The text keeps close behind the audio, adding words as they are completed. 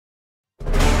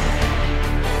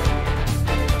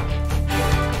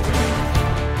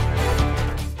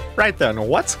Right then,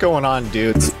 what's going on,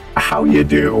 dudes? How you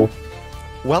do?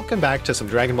 Welcome back to some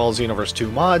Dragon Ball Xenoverse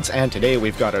 2 mods, and today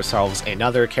we've got ourselves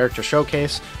another character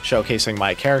showcase, showcasing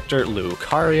my character,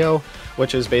 Lucario,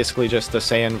 which is basically just the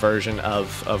Saiyan version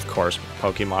of course,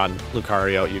 Pokemon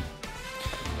Lucario.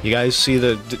 You guys see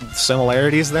the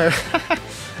similarities there?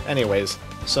 Anyways,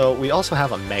 so we also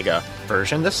have a Mega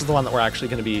version. This is the one that we're actually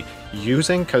going to be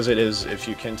using, because it is, if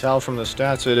you can tell from the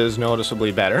stats, it is noticeably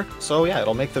better. So yeah,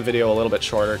 it'll make the video a little bit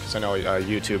shorter, because I know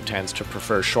YouTube tends to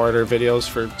prefer shorter videos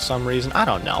for some reason. I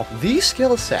don't know. The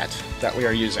skill set that we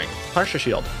are using: Pressure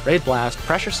Shield, Raid Blast,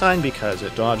 Pressure Sign because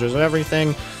it dodges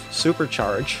everything,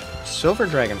 Supercharge, Silver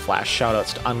Dragon Flash,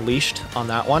 shoutouts to Unleashed on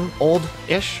that one,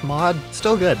 old-ish mod,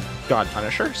 still good, God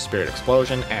Punisher, Spirit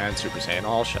Explosion, and Super Saiyan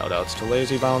All, shoutouts to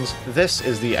Lazy Bones. This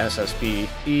is the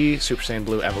SSB Super Saiyan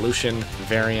Blue Evolution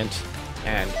variant,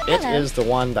 and it is the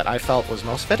one that I felt was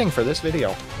most fitting for this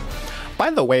video.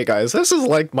 By the way, guys, this is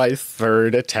like my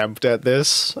third attempt at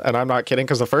this, and I'm not kidding,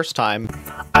 because the first time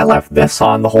I left this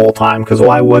on the whole time, because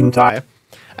why wouldn't I?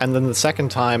 And then the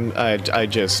second time, I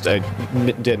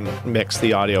didn't mix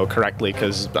the audio correctly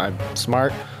because I'm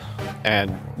smart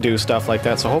and do stuff like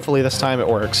that. So hopefully this time it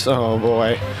works. Oh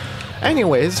boy.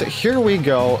 Anyways, here we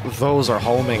go. Those are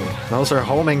homing. Those are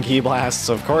homing key blasts.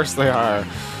 Of course they are.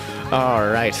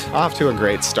 Alright, off to a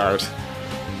great start.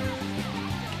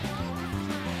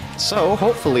 So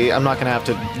hopefully I'm not going to have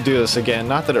to do this again.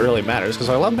 Not that it really matters, because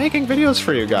I love making videos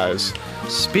for you guys.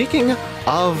 Speaking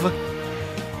of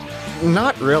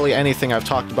not really anything I've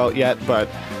talked about yet, but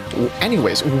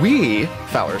anyways,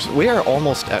 fellers, we are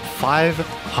almost at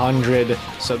 500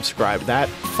 subscribed. That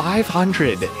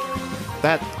 500,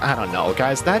 that, I don't know,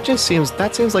 guys, that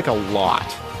seems like a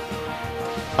lot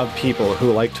of people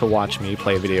who like to watch me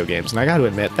play video games, and I gotta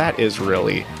admit, that is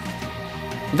really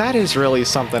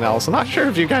something else. I'm not sure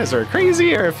if you guys are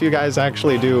crazy or if you guys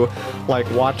actually do like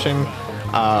watching.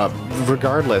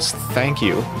 Regardless, thank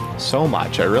you so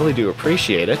much. I really do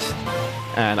appreciate it,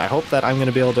 and I hope that I'm going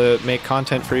to be able to make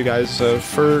content for you guys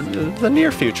for the near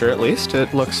future, at least.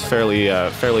 It looks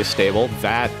fairly stable.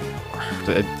 That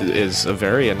is a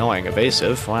very annoying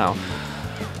evasive. Wow.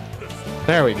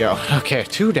 There we go. Okay,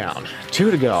 2 down,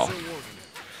 2 to go.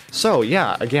 So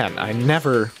yeah, again, I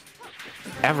never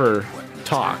ever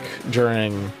talk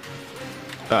during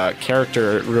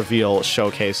character reveal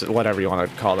showcases, whatever you want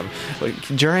to call them.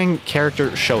 During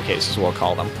character showcases, we'll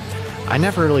call them. I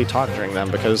never really talk during them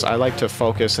because I like to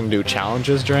focus and do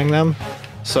challenges during them.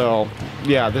 So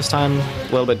yeah, this time a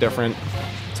little bit different.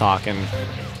 Talking.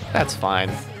 That's fine.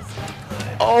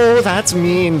 Oh, that's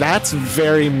mean. That's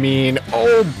very mean.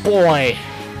 Oh boy.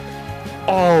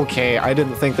 Okay, I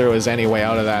didn't think there was any way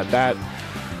out of that.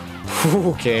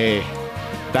 Okay.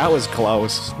 That was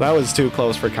close. That was too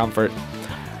close for comfort.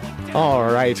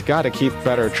 Alright, gotta keep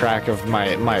better track of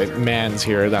my mans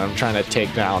here that I'm trying to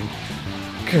take down.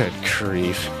 Good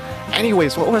grief.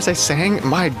 Anyways, what was I saying?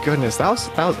 My goodness, that was,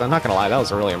 I'm not gonna lie, that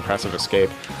was a really impressive escape.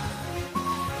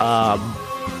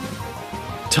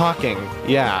 Talking,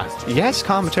 yeah. Yes,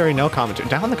 commentary, no commentary.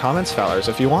 Down in the comments, fellas,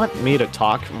 if you want me to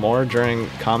talk more during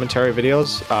commentary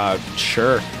videos,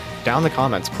 sure. Down in the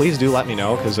comments, please do let me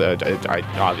know, because I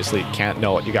obviously can't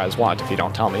know what you guys want if you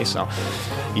don't tell me, so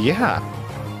yeah.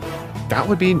 That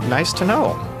would be nice to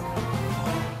know.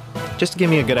 Just to give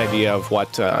me a good idea of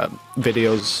what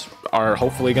videos are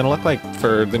hopefully going to look like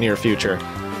for the near future.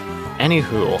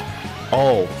 Anywho,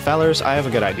 oh, fellers, I have a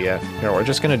good idea. Here, we're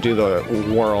just going to do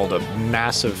the world a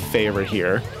massive favor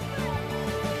here.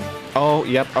 Oh,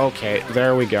 yep, okay,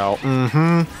 there we go.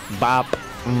 Bop,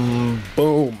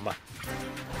 boom.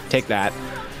 Take that.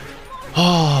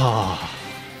 Oh.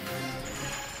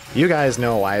 You guys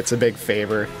know why it's a big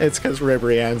favor. It's because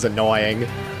Ribrianne's annoying.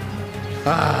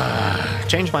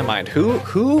 Changed my mind. Who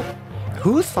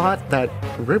thought that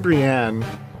Ribrianne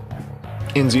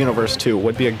in Xenoverse 2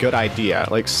 would be a good idea?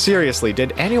 Like, seriously,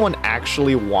 did anyone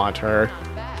actually want her?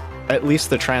 At least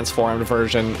the transformed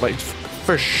version? Like,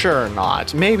 for sure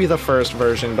not. Maybe the first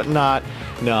version, but not...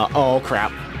 No. Oh,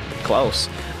 crap. Close.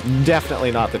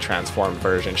 Definitely not the transformed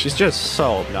version. She's just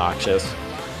so obnoxious.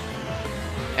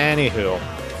 Anywho.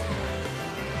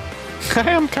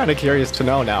 I am kind of curious to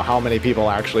know now how many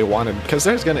people actually wanted, because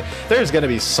there's gonna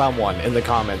be someone in the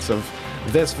comments of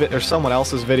this or someone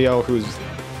else's video who's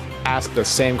asked the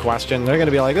same question. They're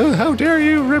gonna be like, "Oh, how dare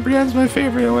you? Ribrianne's my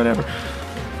favorite," or whatever.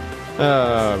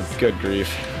 Good grief.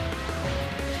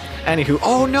 Anywho,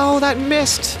 oh no, that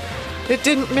missed. It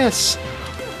didn't miss.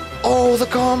 Oh, the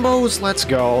combos. Let's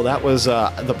go. That was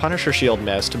the Punisher shield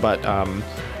missed, but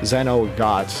Zeno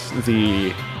got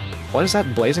the What is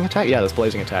that, blazing attack? Yeah, that's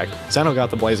blazing attack. Zeno got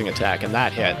the blazing attack, and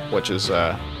that hit, which is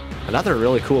Another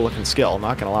really cool looking skill,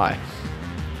 not gonna lie.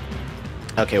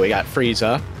 Okay, we got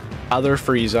Frieza, other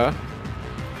Frieza,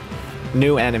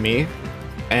 new enemy,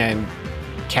 and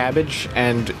Cabbage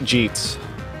and Jeets.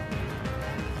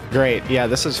 Great, yeah,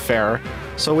 this is fair.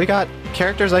 So we got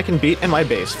characters I can beat in my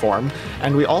base form,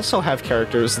 and we also have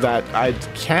characters that I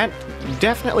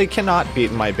definitely cannot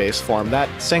beat in my base form. That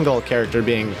single character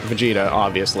being Vegeta,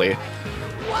 obviously.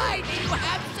 Why do you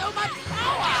have so much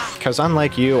power? Because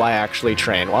unlike you, I actually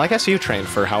train. Well, I guess you trained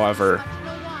for however...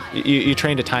 You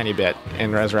trained a tiny bit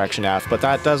in Resurrection F, but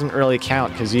that doesn't really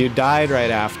count because you died right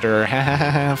after.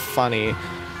 Funny.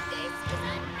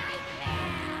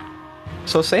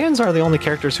 So Saiyans are the only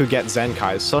characters who get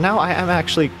Zenkais, so now I am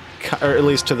actually, or at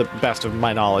least to the best of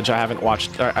my knowledge, I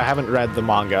haven't read the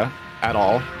manga at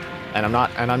all, and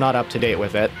I'm not up to date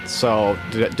with it. So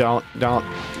don't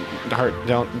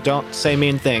say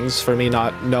mean things for me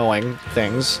not knowing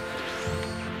things.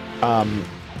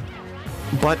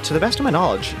 But to the best of my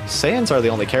knowledge, Saiyans are the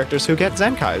only characters who get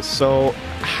Zenkais, so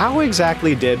how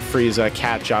exactly did Frieza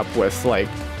catch up with, like,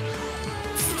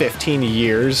 15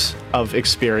 years of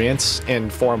experience in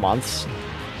 4 months?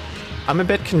 I'm a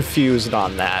bit confused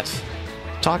on that.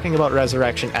 Talking about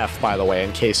Resurrection F, by the way,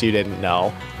 in case you didn't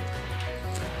know.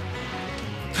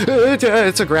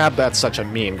 It's a grab. That's such a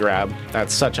mean grab.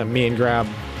 That's such a mean grab.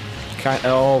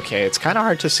 Okay, it's kind of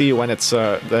hard to see when it's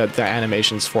the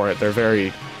animations for it. They're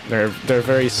very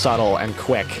subtle and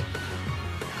quick.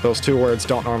 Those two words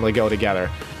don't normally go together.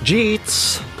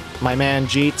 Jeets! My man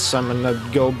Jeets, I'm gonna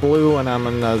go blue and I'm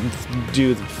gonna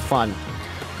do the fun.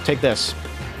 Take this.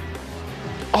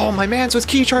 Oh, my man's was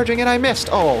key charging and I missed!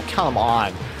 Oh, come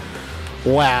on.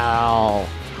 Wow.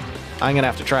 I'm gonna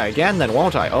have to try again then,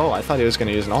 won't I? Oh, I thought he was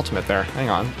gonna use an ultimate there.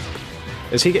 Hang on.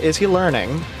 Is he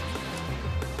learning?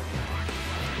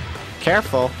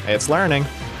 Careful, it's learning.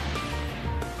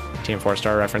 Team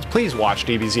 4-star reference. Please watch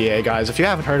DBZA, guys. If you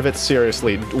haven't heard of it,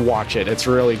 seriously, watch it. It's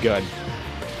really good.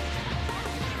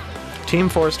 Team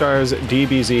 4-stars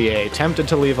DBZA. Tempted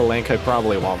to leave a link. I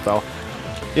probably won't, though.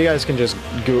 You guys can just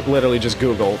literally just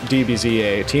Google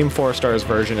DBZA. Team 4-stars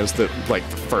version is the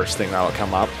first thing that'll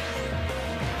come up.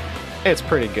 It's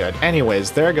pretty good. Anyways,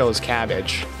 there goes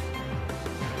Cabbage.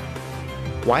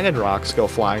 Why did rocks go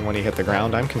flying when he hit the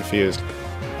ground? I'm confused.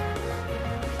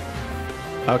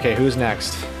 Okay, who's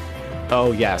next?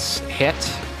 Oh yes, Hit,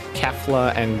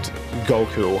 Kefla, and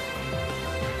Goku.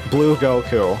 Blue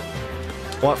Goku.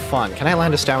 What fun. Can I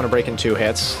land a stamina break in 2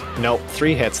 hits? Nope,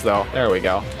 3 hits though. There we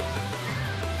go.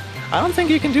 I don't think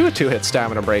you can do a 2-hit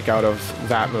stamina break out of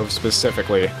that move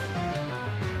specifically.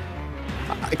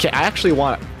 Okay, I actually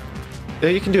want...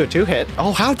 You can do a 2-hit.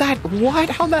 Oh, how'd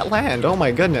that land? Oh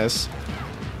my goodness.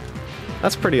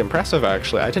 That's pretty impressive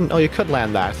actually. I didn't know you could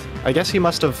land that. I guess he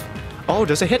must have... Oh,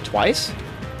 does it hit twice?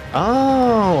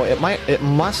 Oh, it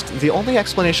must, the only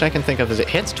explanation I can think of is it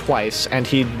hits twice and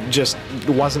he just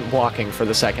wasn't blocking for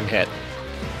the second hit.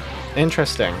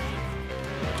 Interesting.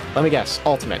 Let me guess,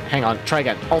 ultimate. Hang on, try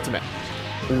again, ultimate.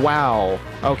 Wow,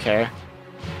 okay.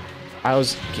 I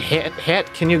was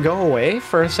hit, can you go away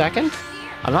for a second?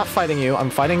 I'm not fighting you, I'm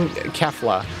fighting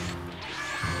Kefla.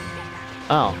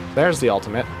 Oh, there's the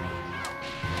ultimate.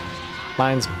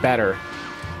 Mine's better.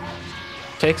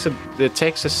 It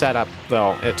takes a setup,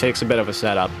 though. It takes a bit of a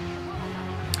setup.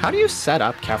 How do you set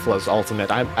up Kefla's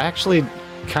ultimate? I'm actually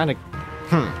kind of...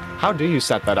 How do you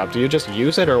set that up? Do you just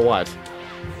use it, or what?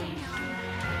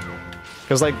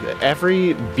 Because, like,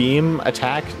 every beam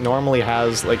attack normally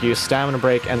has, like, you stamina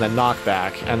break and then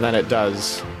knockback, and then it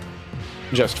does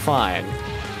just fine.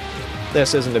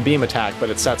 This isn't a beam attack, but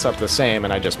it sets up the same,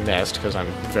 and I just missed, because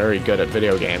I'm very good at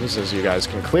video games, as you guys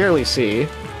can clearly see.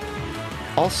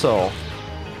 Also...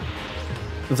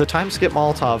 The time skip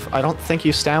Molotov, I don't think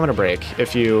you stamina break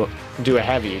if you do a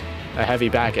heavy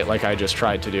back it like I just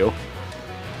tried to do.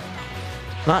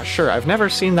 Not sure. I've never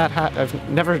seen that I've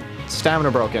never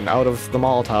stamina broken out of the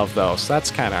Molotov though, so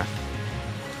that's kind of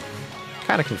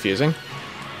confusing.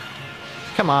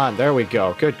 Come on, there we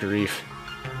go. Good grief.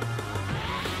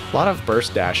 A lot of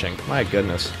burst dashing. My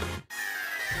goodness.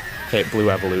 Okay, blue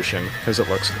evolution, because it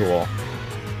looks cool.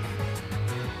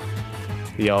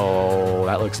 Yo,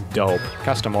 that looks dope.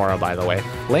 Custom aura, by the way.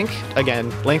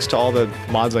 Links to all the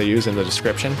mods I use in the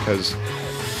description, because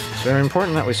it's very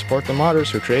important that we support the modders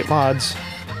who create mods.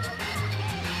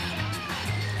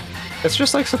 It's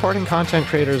just like supporting content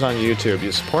creators on YouTube.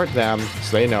 You support them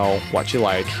so they know what you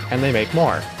like, and they make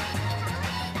more.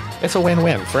 It's a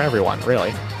win-win for everyone,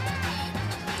 really.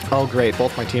 Oh great,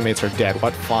 both my teammates are dead.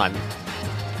 What fun.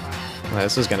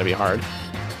 This is gonna be hard.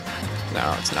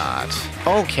 No, it's not.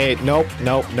 Okay, nope.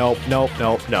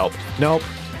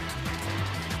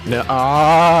 No,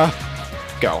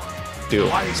 go. Do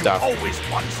stuff. Always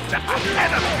one step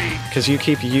ahead of me. Because you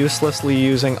keep uselessly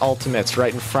using ultimates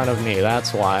right in front of me,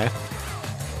 that's why.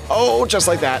 Oh, just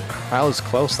like that. That was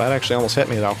close. That actually almost hit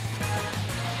me, though.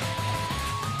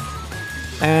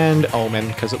 And Omen,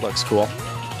 because it looks cool.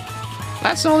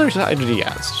 That's the other side.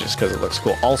 Yeah, it's just because it looks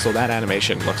cool. Also, that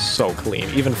animation looks so clean.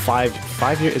 Even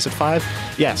 5 years, is it 5?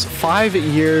 Yes, 5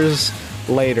 years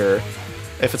later.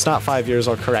 If it's not 5 years,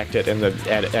 I'll correct it in the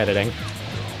editing.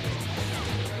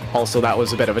 Also, that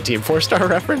was a bit of a Team 4-star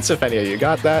reference, if any of you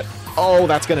got that. Oh,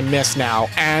 that's gonna miss now,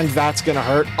 and that's gonna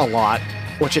hurt a lot,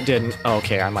 which it didn't.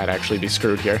 Okay, I might actually be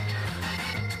screwed here.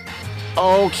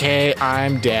 Okay,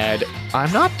 I'm dead.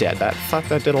 I'm not dead. Fuck,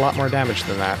 that did a lot more damage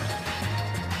than that.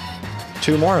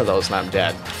 2 more of those and I'm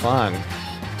dead. Fun.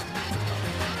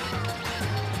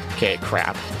 Okay,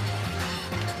 crap.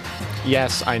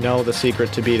 Yes, I know the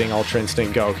secret to beating Ultra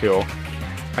Instinct Goku.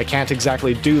 I can't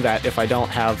exactly do that if I don't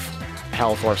have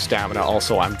health or stamina.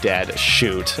 Also, I'm dead.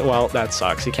 Shoot. Well, that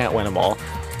sucks. You can't win them all.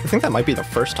 I think that might be the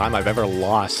first time I've ever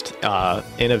lost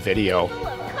in a video.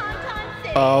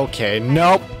 Okay,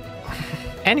 nope.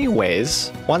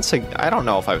 Anyways, I don't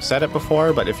know if I've said it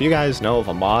before, but if you guys know of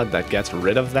a mod that gets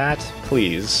rid of that,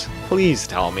 please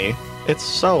tell me. It's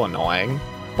so annoying.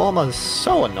 Bulma's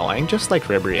so annoying, just like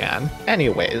Ribrianne.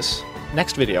 Anyways,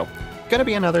 next video. Gonna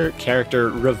be another character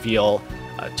reveal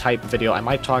type video. I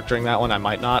might talk during that one, I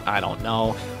might not, I don't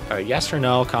know. Yes or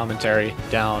no commentary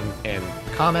down in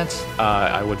comments.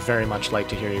 I would very much like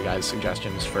to hear you guys'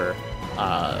 suggestions for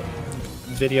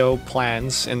video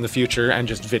plans in the future and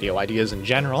just video ideas in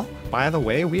general. By the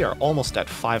way, we are almost at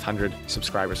 500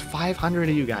 subscribers. 500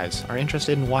 of you guys are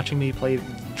interested in watching me play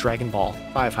Dragon Ball.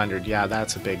 500, yeah,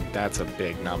 that's a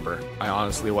big number. I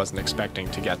honestly wasn't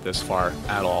expecting to get this far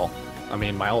at all. I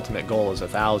mean, my ultimate goal is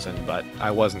 1,000, but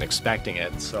I wasn't expecting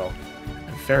it, so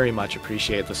I very much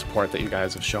appreciate the support that you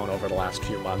guys have shown over the last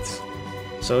few months.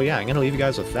 So yeah, I'm going to leave you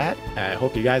guys with that. I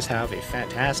hope you guys have a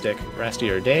fantastic rest of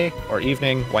your day or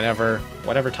evening, whatever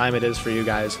time it is for you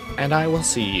guys, and I will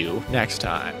see you next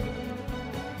time.